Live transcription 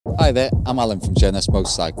Hi there, I'm Alan from JNS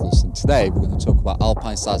Motorcycles, and today we're going to talk about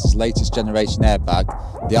Alpinestars' latest generation airbag,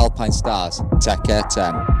 the Alpinestars Tech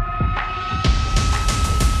Air10.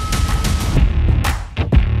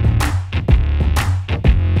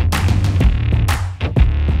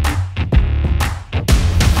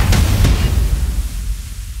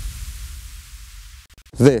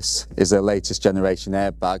 This is their latest generation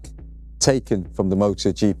airbag, taken from the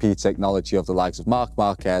MotoGP technology of the likes of Marc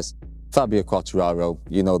Marquez, Fabio Quartararo,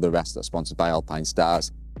 you know the rest, that's sponsored by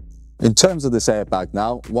Alpinestars. In terms of this airbag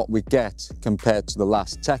now, what we get compared to the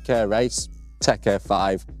last Tech Air race, Tech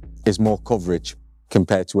Air5, is more coverage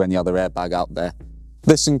compared to any other airbag out there.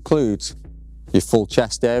 This includes your full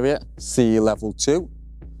chest area, CE level 2,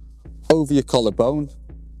 over your collarbone,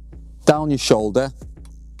 down your shoulder,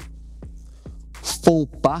 full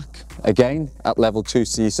back, again at level 2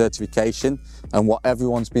 CE certification, and what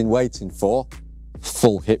everyone's been waiting for,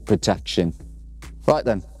 full hip protection. Right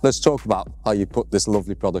then, let's talk about how you put this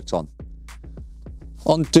lovely product on.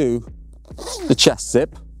 Undo the chest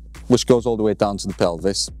zip, which goes all the way down to the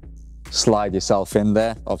pelvis. Slide yourself in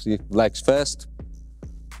there, obviously legs first.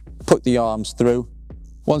 Put the arms through.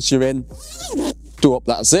 Once you're in, do up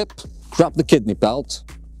that zip, grab the kidney belt,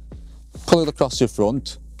 pull it across your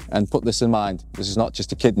front, and put this in mind, this is not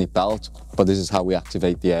just a kidney belt, but this is how we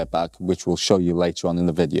activate the airbag, which we'll show you later on in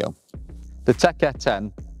the video. The Tech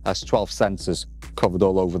Air10 has 12 sensors covered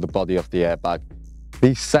all over the body of the airbag.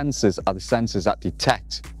 These sensors are the sensors that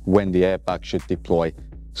detect when the airbag should deploy.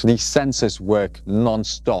 So these sensors work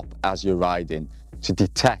non-stop as you're riding to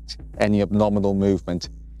detect any abnormal movement.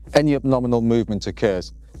 Any abnormal movement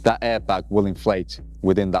occurs, that airbag will inflate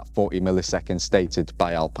within that 40 milliseconds stated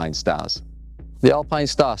by Alpinestars. The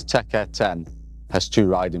Alpinestars Tech Air10 has 2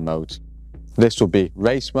 riding modes. This will be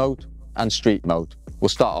race mode and street mode. We'll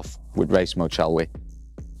start off with race mode, shall we?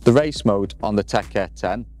 The race mode on the Tech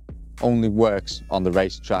Air10 only works on the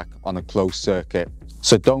racetrack on a closed circuit.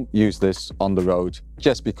 So don't use this on the road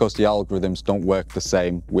just because the algorithms don't work the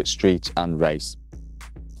same with street and race.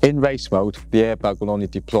 In race mode, the airbag will only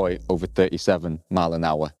deploy over 37 miles an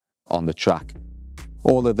hour on the track.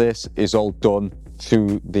 All of this is all done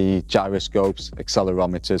through the gyroscopes,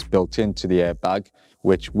 accelerometers built into the airbag,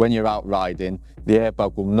 which when you're out riding, the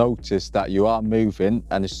airbag will notice that you are moving,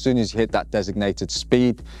 and as soon as you hit that designated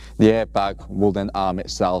speed, the airbag will then arm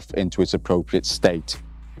itself into its appropriate state.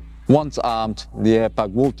 Once armed, the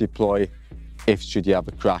airbag will deploy if should you have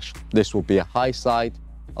a crash. This will be a high side,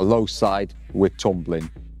 a low side with tumbling.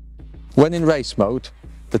 When in race mode,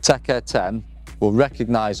 the Tech Air10 will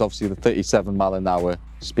recognize obviously the 37 mile an hour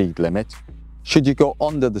speed limit. Should you go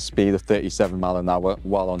under the speed of 37 mile an hour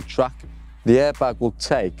while on track, the airbag will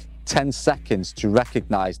take 10 seconds to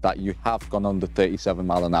recognize that you have gone under 37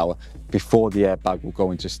 mile an hour before the airbag will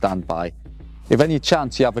go into standby. If any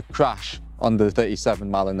chance you have a crash under 37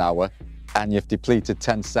 mile an hour and you've depleted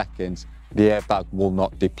 10 seconds, the airbag will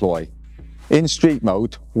not deploy. In street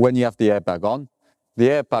mode, when you have the airbag on, the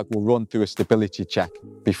airbag will run through a stability check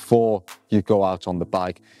before you go out on the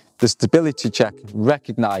bike. The stability check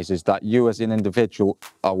recognizes that you as an individual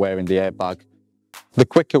are wearing the airbag. The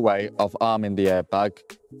quicker way of arming the airbag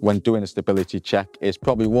when doing a stability check is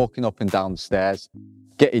probably walking up and down the stairs,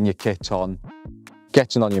 getting your kit on,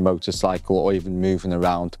 getting on your motorcycle, or even moving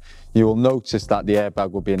around. You will notice that the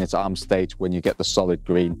airbag will be in its arm state when you get the solid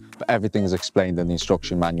green, but everything is explained in the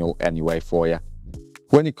instruction manual anyway for you.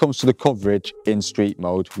 When it comes to the coverage in street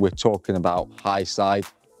mode, we're talking about high side,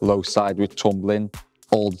 low side with tumbling,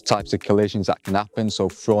 all the types of collisions that can happen, so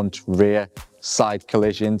front, rear, side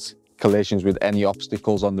collisions, collisions with any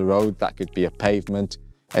obstacles on the road, that could be a pavement,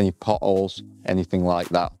 any potholes, anything like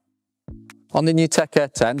that. On the new Tech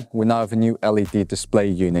Air10, we now have a new LED display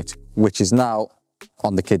unit, which is now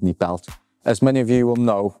on the kidney belt. As many of you will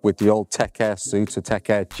know, with the old Tech Air suits or Tech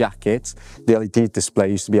Air jackets, the LED display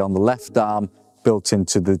used to be on the left arm, built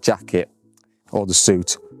into the jacket or the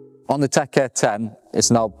suit. On the Tech Air10, it's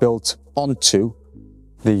now built onto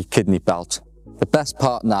the kidney belt. The best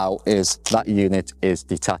part now is that unit is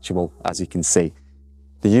detachable, as you can see.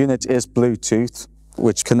 The unit is Bluetooth,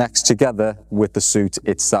 which connects together with the suit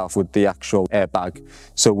itself, with the actual airbag.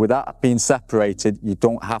 So with that being separated, you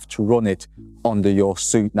don't have to run it under your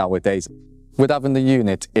suit nowadays. With having the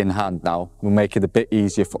unit in hand now, will make it a bit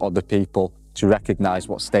easier for other people to recognize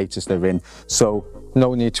what status they're in. So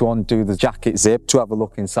no need to undo the jacket zip to have a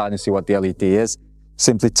look inside and see what the LED is.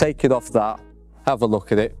 Simply take it off that, have a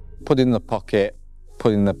look at it, put it in the pocket,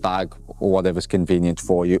 put it in the bag, or whatever's convenient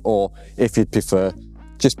for you, or if you'd prefer,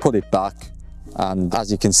 just put it back, and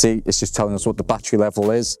as you can see, it's just telling us what the battery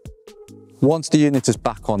level is. Once the unit is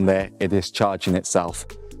back on there, it is charging itself.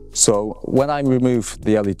 So when I remove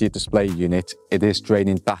the LED display unit, it is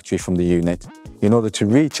draining battery from the unit. In order to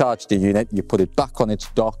recharge the unit, you put it back on its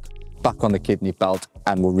dock, back on the kidney belt,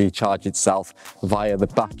 and will recharge itself via the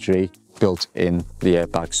battery built in the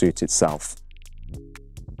airbag suit itself.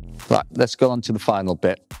 Right, let's go on to the final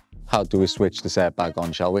bit. How do we switch this airbag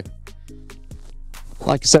on, shall we?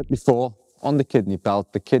 Like I said before, on the kidney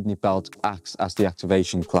belt acts as the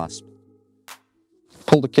activation clasp.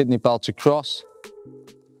 Pull the kidney belt across,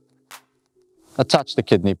 attach the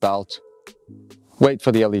kidney belt, wait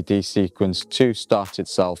for the LED sequence to start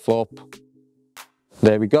itself up.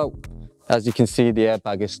 There we go. As you can see, the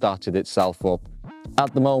airbag has started itself up.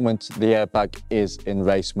 At the moment, the airbag is in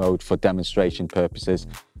race mode for demonstration purposes.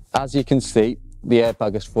 As you can see, the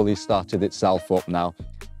airbag has fully started itself up now.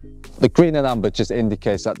 The green and amber just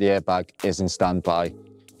indicates that the airbag is in standby.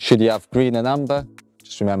 Should you have green and amber,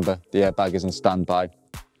 just remember the airbag is in standby.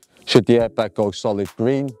 Should the airbag go solid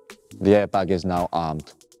green, the airbag is now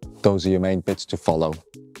armed. Those are your main bits to follow.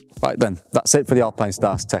 Right then, that's it for the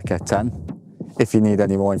Alpinestars Tech Air10. If you need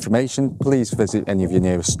any more information, please visit any of your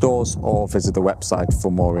nearest stores or visit the website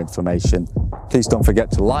for more information. Please don't forget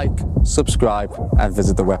to like, subscribe, and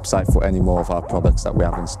visit the website for any more of our products that we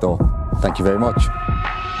have in store. Thank you very much.